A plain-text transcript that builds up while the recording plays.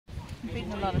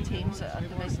beating a lot of teams and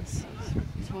divisions,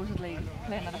 supposedly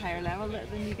playing at a higher level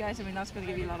than you guys. I mean, that's going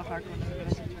to give you a lot of hard work in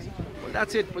Division 3. Well,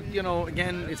 that's it, but you know,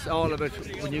 again, it's all about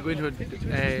when you go into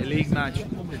a league match,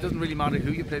 it doesn't really matter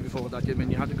who you play before that. I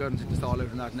mean, you have to go and sit the stall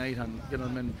out on that night, and you know, I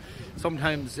mean,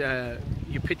 sometimes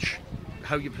you pitch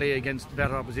how you play against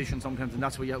better opposition sometimes, and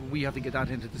that's where we have to get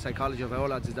that into the psychology of our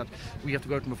lads, is that we have to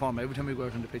go out and perform every time we go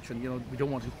out on the pitch, and you know, we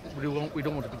don't want to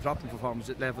be dropping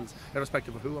performance levels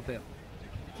irrespective of who we're playing.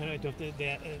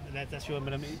 That's sure,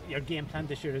 but I mean, your game plan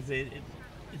this year, is it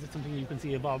something you can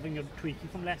see evolving or tweaking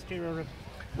from last year, or?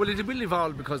 Well, it will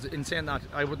evolve, because in saying that,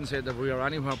 I wouldn't say that we are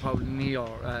anywhere probably near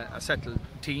a settled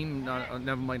team,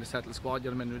 never mind a settled squad.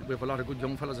 You know, I mean, we have a lot of good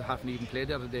young fellas that haven't even played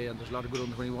the other day, and there's a lot of good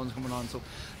under-21s coming on. So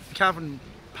the Cavan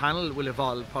panel will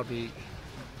evolve probably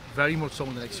very much so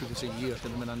in the next 2 to 3 years.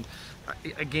 You know, I mean, and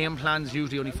a game plan's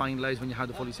usually only finalised when you have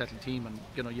the fully settled team, and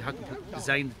you know, you have to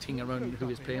design the thing around who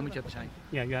is playing with you at the time.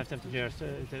 Yeah, you have to have the players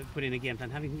to put in a game plan.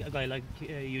 Having a guy like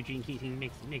Eugene Keating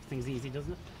makes things easy,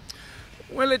 doesn't it?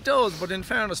 Well, it does, but in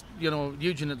fairness, you know,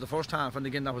 Eugene in the first half, and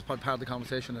again that was part of the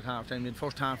conversation at half time. In the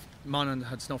first half, Monaghan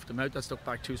had snuffed him out. That stuck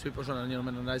back 2 sweepers, and you know,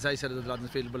 and as I said to the lads in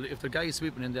the field, well, if the guy is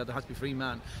sweeping in there has to be free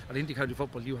man. At inter-county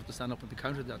football, you have to stand up and be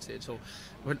counted at that stage. So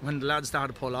when the lads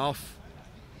started to pull off,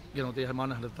 you know,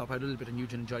 Monaghan had to top out a little bit, and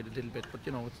Eugene enjoyed it a little bit. But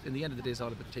you know, in the end of the day, it's all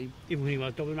about the team. Even when he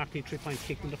was double marked, 3 points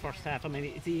kicked in the first half. I mean,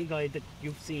 is he a guy that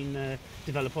you've seen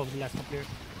develop over the last couple of years?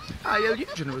 Yeah,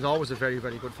 Eugene was always a very,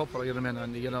 very good footballer, you know,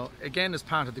 and you know, again, as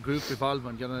part of the group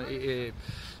involvement, you know,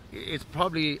 it's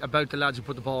probably about the lads who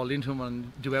put the ball into him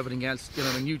and do everything else. You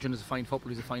know, and Eugene is a fine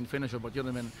footballer, he's a fine finisher, but you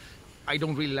know, I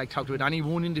don't really like talking about any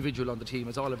one individual on the team.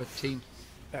 It's all about the team.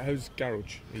 How's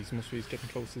Garage? He's getting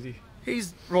close, is he?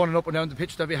 He's running up and down the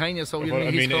pitch there behind you, so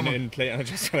in play,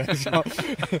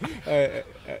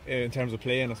 in terms of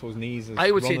playing, I suppose knees.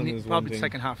 I would say probably the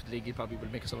second half of the league, he probably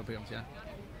will make a solid appearance. Yeah.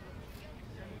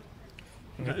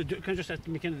 Can I just ask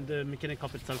the McKenna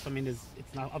Cup itself? I mean, it's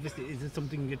now obviously, is it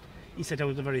something that you set out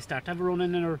at the very start to have a run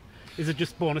in, or is it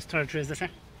just bonus territory, as they say?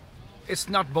 It's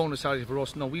not bonus territory for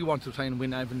us. No, we want to try and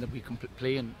win everything that we can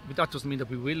play in. But that doesn't mean that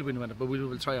we will win it, but we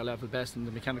will try our level best. And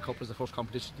the McKenna Cup is the first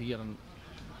competition of the year, and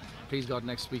please God,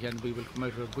 next weekend we will come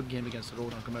out with a good game against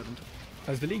Tyrone and come out and.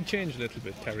 Has the league changed a little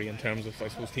bit, Terry, in terms of, I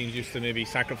suppose, teams used to maybe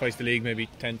sacrifice the league maybe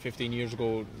 10-15 years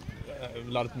ago? A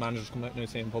lot of managers come out now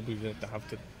saying publicly that they have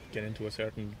to get into a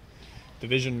certain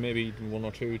division, maybe 1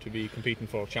 or 2, to be competing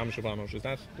for championship honours. Is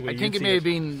that the way I think it may have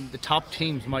been the top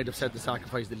teams might have said to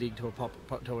sacrifice the league to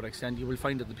an extent. You will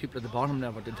find that the people at the bottom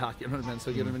never did that, you know what I mean? So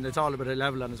you know what I mean, it's all about a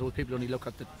level, and so people only look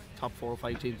at the top 4 or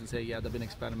 5 teams and say, yeah, they've been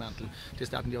experimental, this,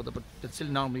 that and the other, but they still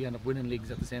normally end up winning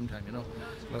leagues at the same time, you know.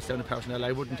 That's down to personnel.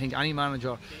 I wouldn't think any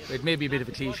manager, it may be a bit of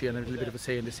a cliche and a little bit of a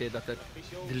saying to say that the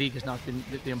league has not been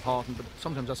the important, but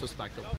sometimes that's just fact up.